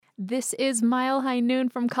This is Mile High Noon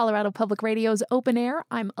from Colorado Public Radio's Open Air.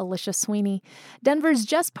 I'm Alicia Sweeney. Denver's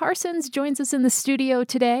Jess Parsons joins us in the studio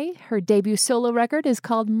today. Her debut solo record is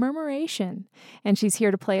called Murmuration, and she's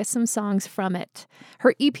here to play us some songs from it.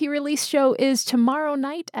 Her EP release show is tomorrow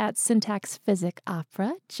night at Syntax Physic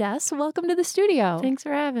Opera. Jess, welcome to the studio. Thanks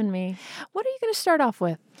for having me. What are you going to start off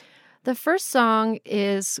with? The first song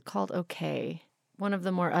is called Okay, one of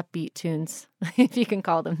the more upbeat tunes, if you can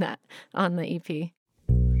call them that, on the EP.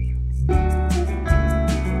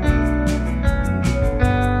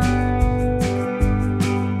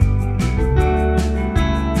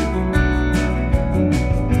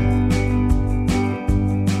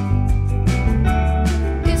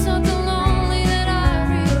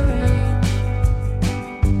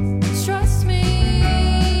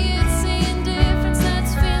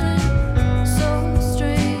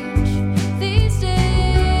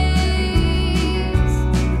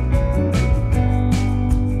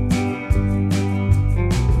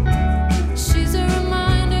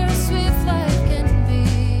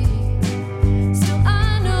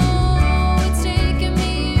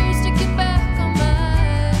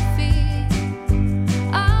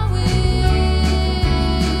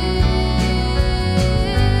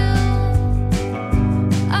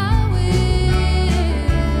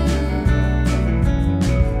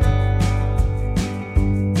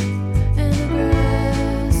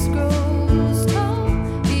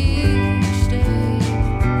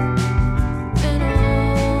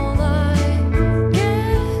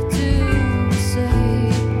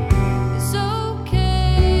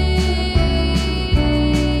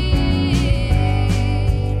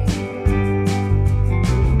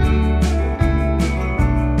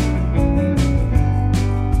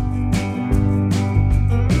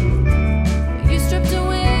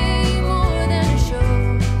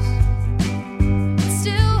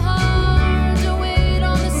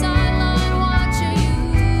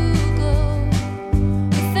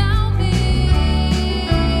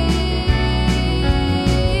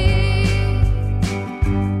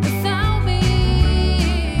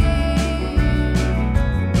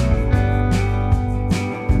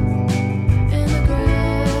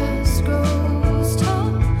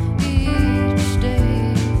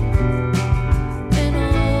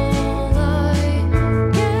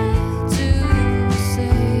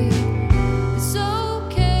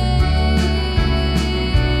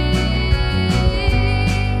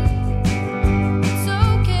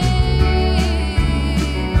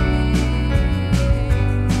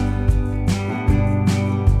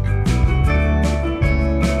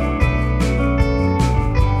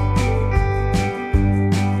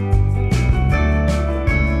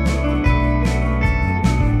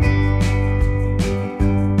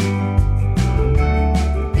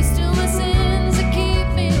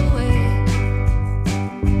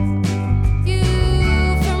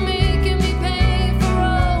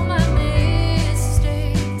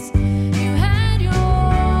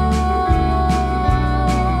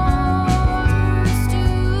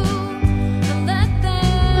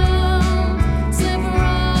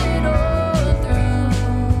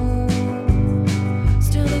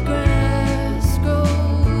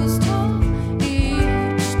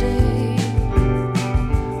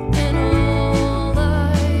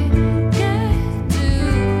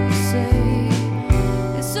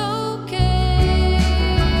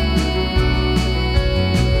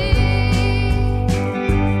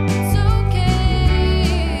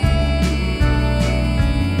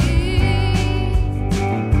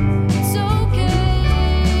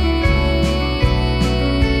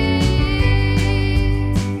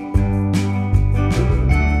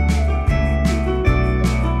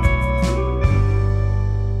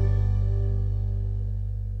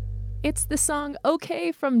 It's the song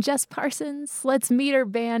Okay from Jess Parsons. Let's meet her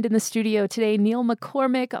band in the studio today. Neil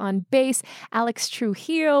McCormick on bass, Alex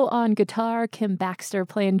Trujillo on guitar, Kim Baxter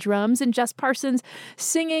playing drums, and Jess Parsons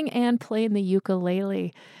singing and playing the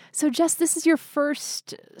ukulele. So, Jess, this is your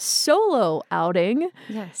first solo outing.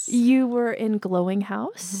 Yes. You were in Glowing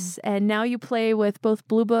House, and now you play with both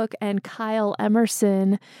Blue Book and Kyle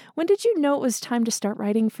Emerson. When did you know it was time to start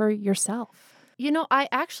writing for yourself? You know, I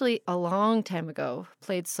actually, a long time ago,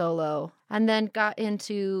 played solo and then got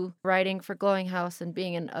into writing for Glowing House and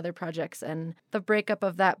being in other projects and the breakup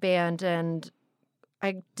of that band. And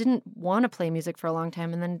I didn't want to play music for a long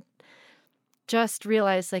time and then just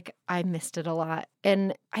realized, like, I missed it a lot.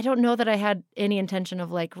 And I don't know that I had any intention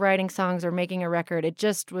of, like, writing songs or making a record. It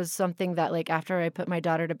just was something that, like, after I put my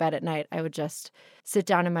daughter to bed at night, I would just sit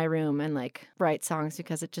down in my room and, like, write songs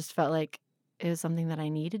because it just felt like it was something that I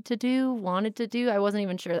needed to do, wanted to do. I wasn't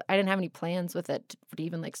even sure. I didn't have any plans with it to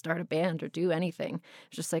even like start a band or do anything.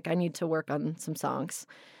 It's just like I need to work on some songs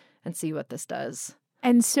and see what this does.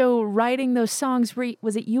 And so writing those songs,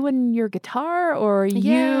 was it you and your guitar, or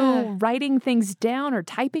Yeah. you writing things down or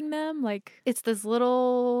typing them? Like, It's this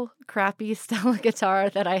little crappy Stella guitar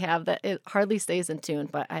that I have that it hardly stays in tune,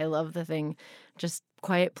 but I love the thing just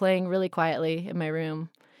playing really quietly in my room,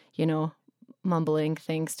 mumbling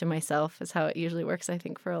things to myself is how it usually works, I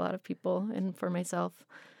think, for a lot of people and for myself.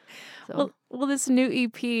 So. Well, this new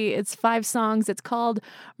EP, it's 5 songs. It's called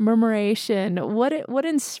Murmuration. What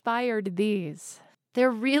inspired these?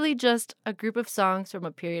 They're really just a group of songs from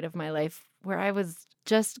a period of my life where I was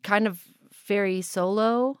just kind of very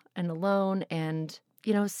solo and alone and,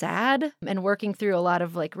 sad and working through a lot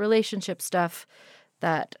of like relationship stuff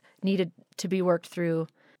that needed to be worked through.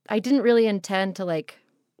 I didn't really intend to like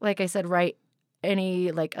I said, write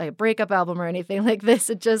any like a breakup album or anything like this.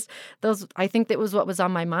 It just I think that was what was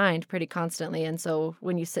on my mind pretty constantly. And so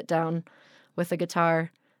when you sit down with a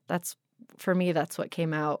guitar, for me, that's what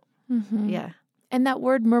came out. Mm-hmm. Yeah. And that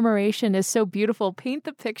word murmuration is so beautiful. Paint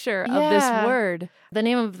the picture of this word. The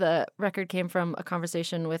name of the record came from a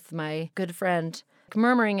conversation with my good friend.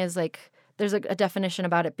 Murmuring is like, there's a definition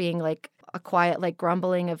about it being like a quiet, like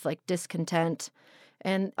grumbling of like discontent.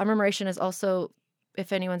 And a murmuration is also,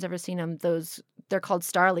 if anyone's ever seen them, they're called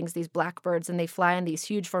starlings, these blackbirds, and they fly in these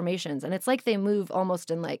huge formations. And it's like they move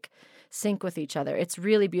almost in like sync with each other. It's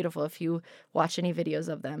really beautiful if you watch any videos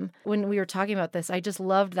of them. When we were talking about this, I just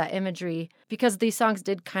loved that imagery because these songs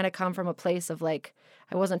did kind of come from a place of like,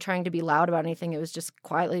 I wasn't trying to be loud about anything. It was just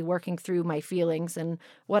quietly working through my feelings and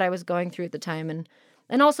what I was going through at the time.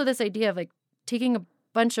 And also this idea of like taking a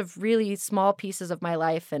bunch of really small pieces of my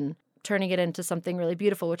life and turning it into something really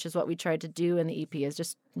beautiful, which is what we tried to do in the EP, is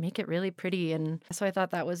just make it really pretty. And so I thought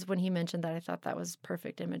that was, when he mentioned that, I thought that was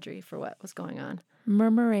perfect imagery for what was going on.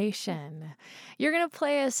 Murmuration. You're going to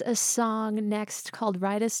play us a song next called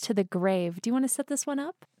Ride Us to the Grave. Do you want to set this one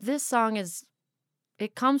up? This song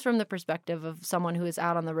it comes from the perspective of someone who is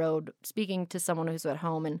out on the road speaking to someone who's at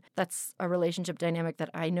home. And that's a relationship dynamic that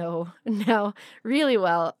I know now really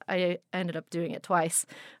well. I ended up doing it twice,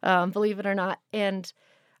 believe it or not. And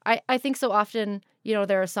I think so often,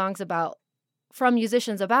 there are songs from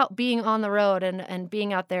musicians about being on the road and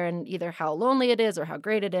being out there and either how lonely it is or how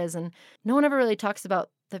great it is. And no one ever really talks about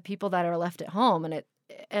the people that are left at home.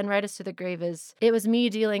 And Ride Us to the Grave it was me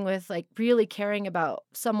dealing with like really caring about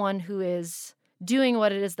someone who is doing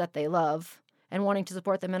what it is that they love and wanting to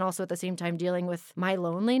support them, and also at the same time dealing with my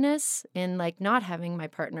loneliness in like not having my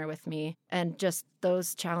partner with me and just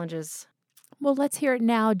those challenges. Well, let's hear it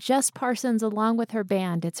now. Jess Parsons along with her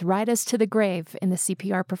band. It's Ride Us to the Grave in the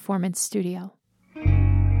CPR Performance Studio.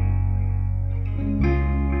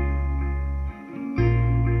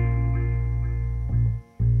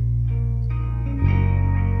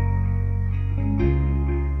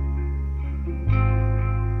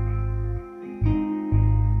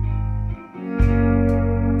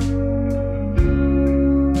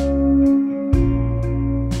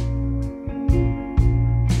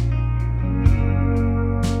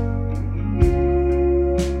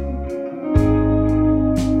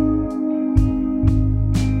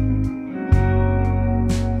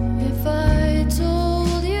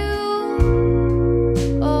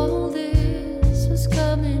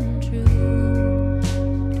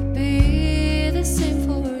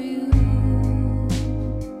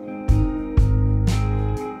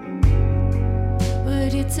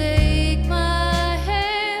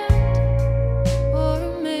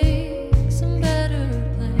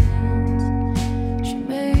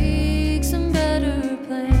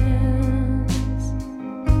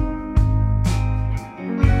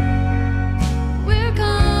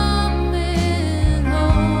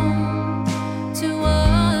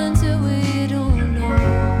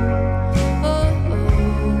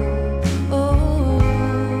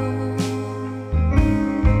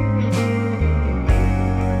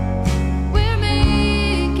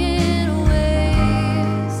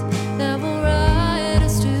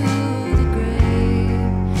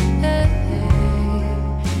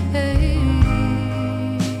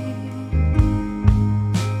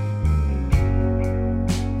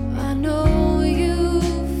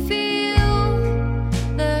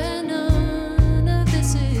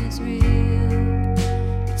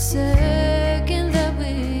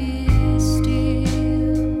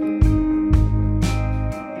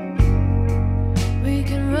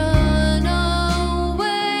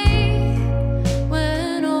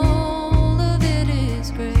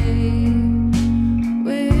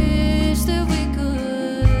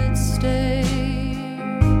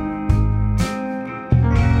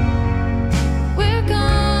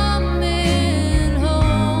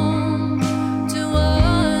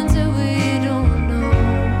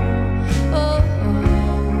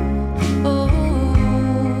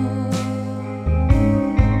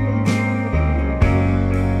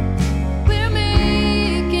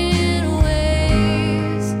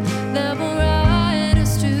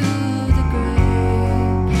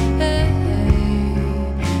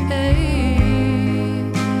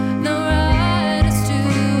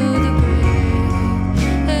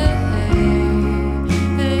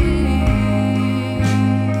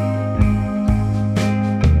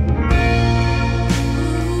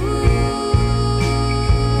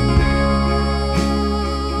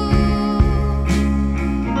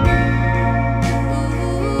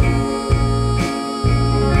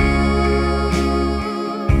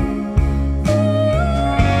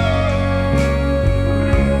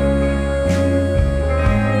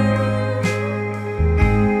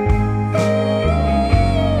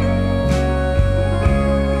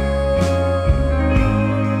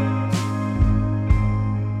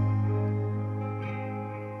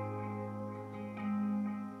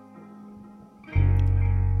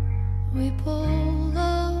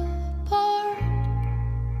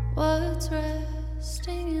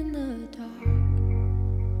 dark,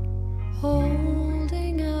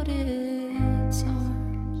 holding out its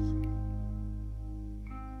arms.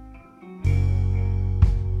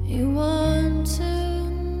 You want to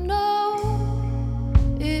know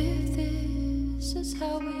if this is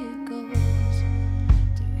how it goes.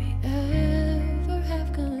 Do we ever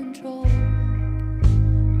have control?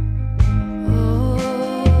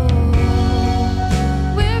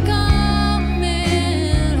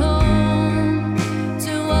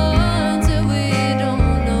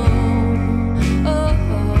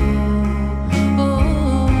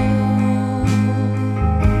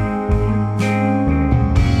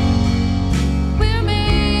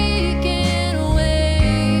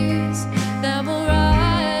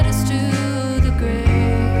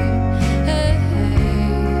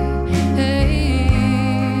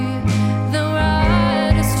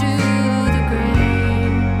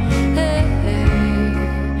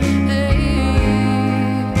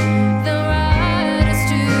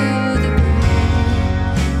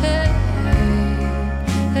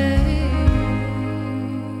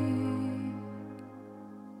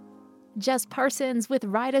 Jess Parsons with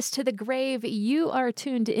Ride Us to the Grave. You are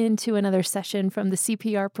tuned into another session from the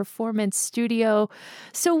CPR Performance Studio.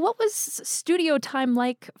 So what was studio time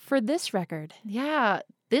like for this record? Yeah,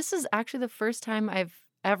 this is actually the first time I've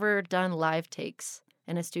ever done live takes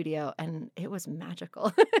in a studio, and it was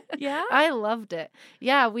magical. Yeah? I loved it.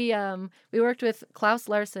 Yeah, we worked with Klaus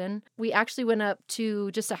Larson. We actually went up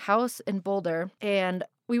to just a house in Boulder, and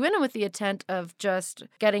we went in with the intent of just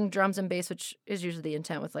getting drums and bass, which is usually the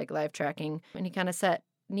intent with like live tracking. And he kind of set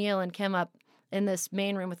Neil and Kim up in this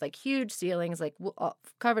main room with like huge ceilings, like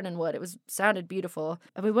covered in wood. It sounded beautiful.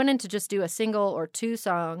 And we went in to just do a single or two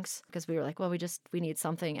songs because we were like, well, we need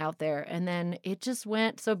something out there. And then it just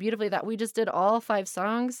went so beautifully that we just did all 5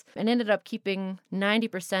 songs and ended up keeping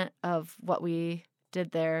 90% of what we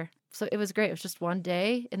did there. So it was great. It was just one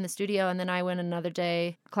day in the studio, and then I went another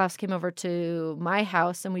day. Klaus came over to my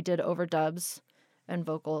house, and we did overdubs and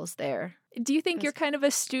vocals there. Do you think you're kind of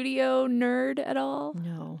a studio nerd at all?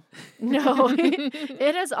 No.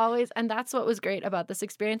 It has always, and that's what was great about this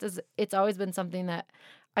experience, is it's always been something that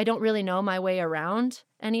I don't really know my way around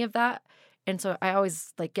any of that. And so I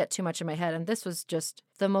always like get too much in my head. And this was just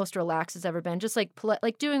the most relaxed it's ever been. Just like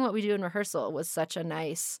doing what we do in rehearsal was such a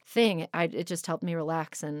nice thing. It just helped me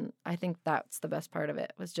relax. And I think that's the best part of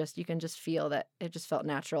it, was just you can just feel that it just felt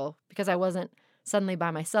natural because I wasn't suddenly by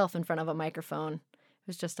myself in front of a microphone. It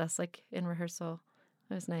was just us like in rehearsal.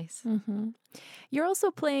 It was nice. Mm-hmm. You're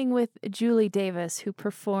also playing with Julie Davis, who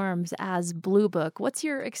performs as Blue Book. What's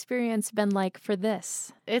your experience been like for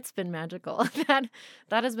this? It's been magical. That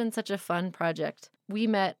has been such a fun project. We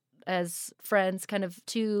met as friends, kind of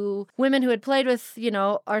 2 women who had played with,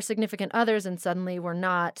 our significant others and suddenly were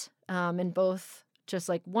not, and both just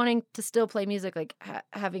like wanting to still play music, like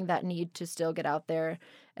having that need to still get out there.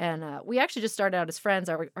 And we actually just started out as friends.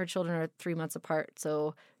 Our children are 3 months apart,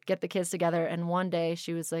 so get the kids together. And one day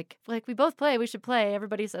she was like, we both play, we should play.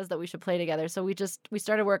 Everybody says that we should play together. So we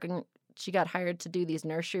started working. She got hired to do these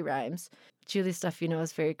nursery rhymes. Julie's stuff,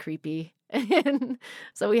 is very creepy. And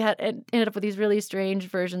so we ended up with these really strange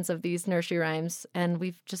versions of these nursery rhymes. And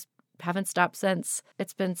we've just haven't stopped since.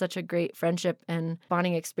 It's been such a great friendship and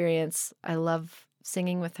bonding experience. I love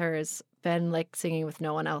singing with her. It's been like singing with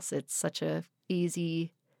no one else. It's such a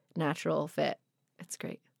easy, natural fit. It's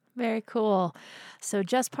great. Very cool. So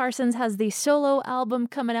Jess Parsons has the solo album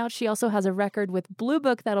coming out. She also has a record with Blue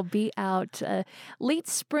Book that'll be out late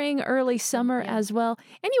spring, early summer as well.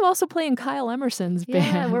 And you also play in Kyle Emerson's band.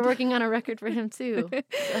 Yeah, we're working on a record for him too.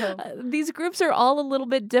 So. These groups are all a little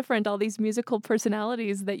bit different, all these musical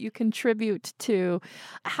personalities that you contribute to.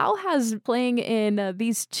 How has playing in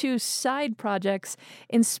these 2 side projects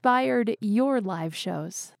inspired your live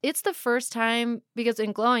shows? It's the first time, because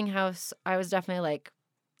in Glowing House, I was definitely like,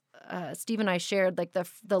 Steve and I shared like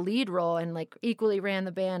the lead role and like equally ran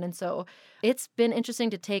the band. And so it's been interesting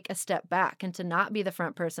to take a step back and to not be the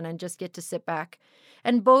front person and just get to sit back.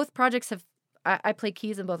 And both projects I play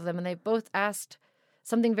keys in both of them, and they both asked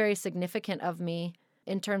something very significant of me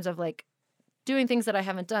in terms of like doing things that I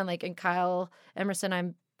haven't done. Like in Kyle Emerson,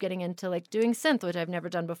 I'm getting into like doing synth, which I've never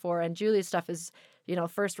done before. And Julie's stuff is,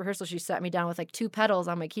 first rehearsal, she sat me down with like 2 pedals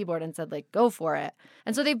on my keyboard and said like, go for it.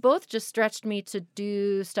 And so they both just stretched me to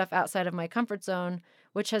do stuff outside of my comfort zone,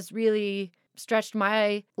 which has really stretched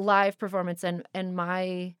my live performance and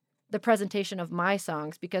the presentation of my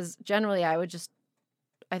songs, because generally I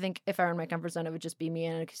think if I were in my comfort zone, it would just be me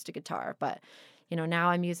and an acoustic guitar. But, now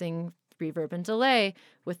I'm using reverb and delay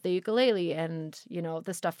with the ukulele, and, you know,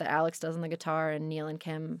 the stuff that Alex does on the guitar and Neil and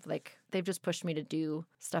Kim. Like, they've just pushed me to do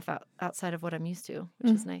stuff outside of what I'm used to,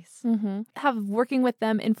 which is nice. Mm-hmm. Have working with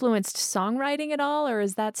them influenced songwriting at all, or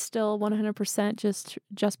is that still 100%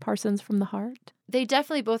 just Parsons from the heart? They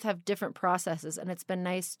definitely both have different processes, and it's been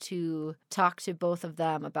nice to talk to both of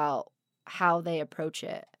them about how they approach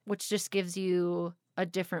it, which just gives you a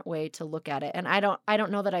different way to look at it. And I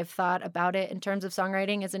don't know that I've thought about it in terms of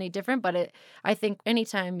songwriting as any different, but I think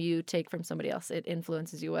anytime you take from somebody else, it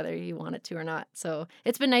influences you whether you want it to or not. So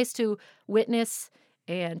it's been nice to witness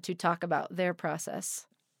and to talk about their process,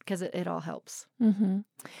 because it all helps. Mm-hmm.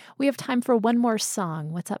 We have time for one more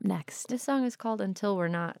song. What's up next? This song is called Until We're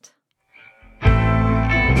Not.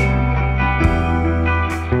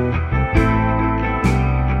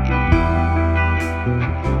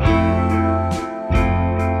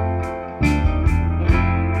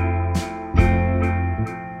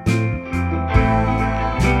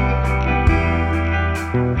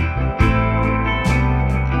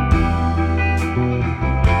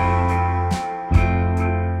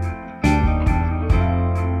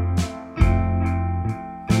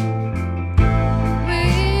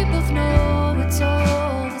 We both know it's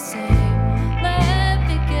all the same. Let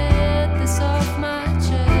me get this off my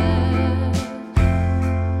chest.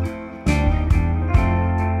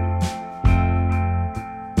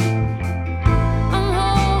 I'm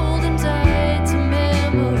holding tight to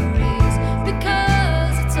memories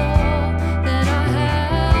because it's all that I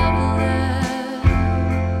have left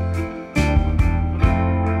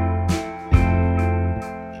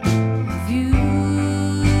of you.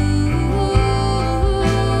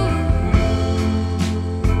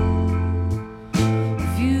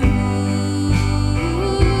 Of you.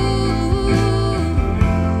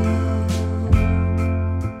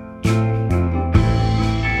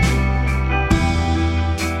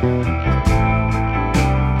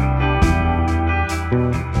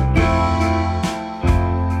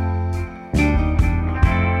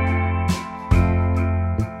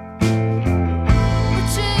 We're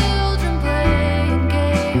children playing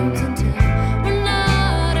games until we're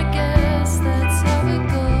not. I guess that's how it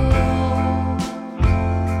goes.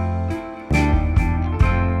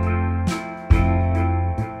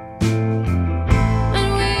 And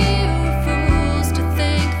we were fools to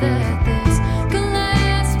think that this could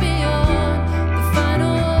last beyond the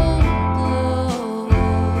final blows.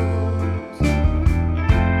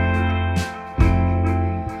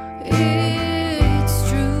 It's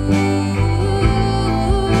true.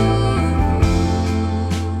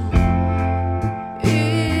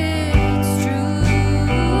 It's true.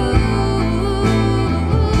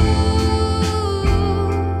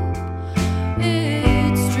 It's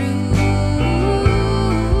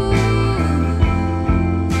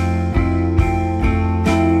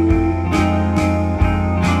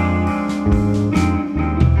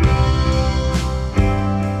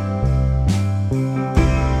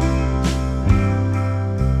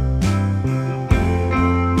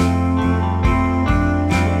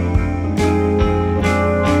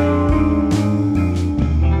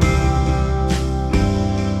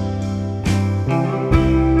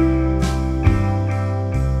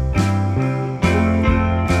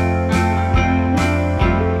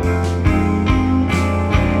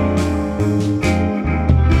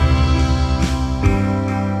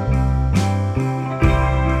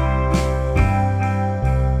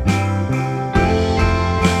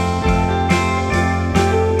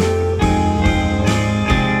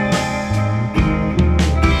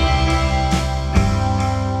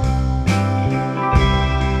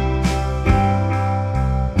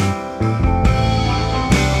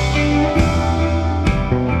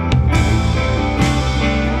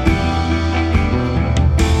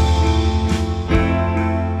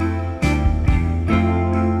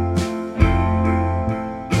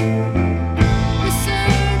We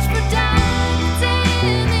search for diamonds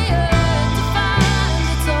in the earth to find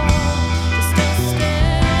it's all just a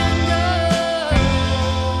standard.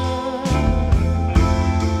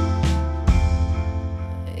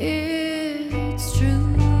 It's true.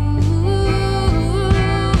 It's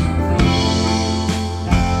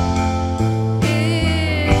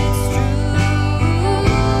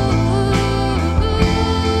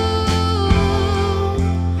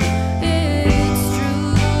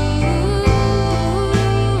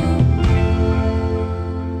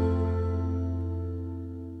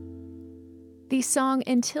The song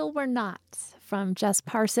Until We're Not from Jess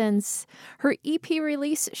Parsons. Her EP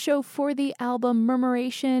release show for the album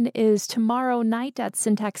Murmuration is tomorrow night at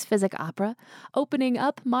Syntax Physic Opera, opening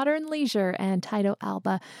up Modern Leisure and Taito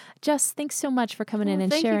Alba. Jess, thanks so much for coming in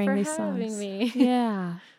and Thank sharing you for these having songs. me. Yeah.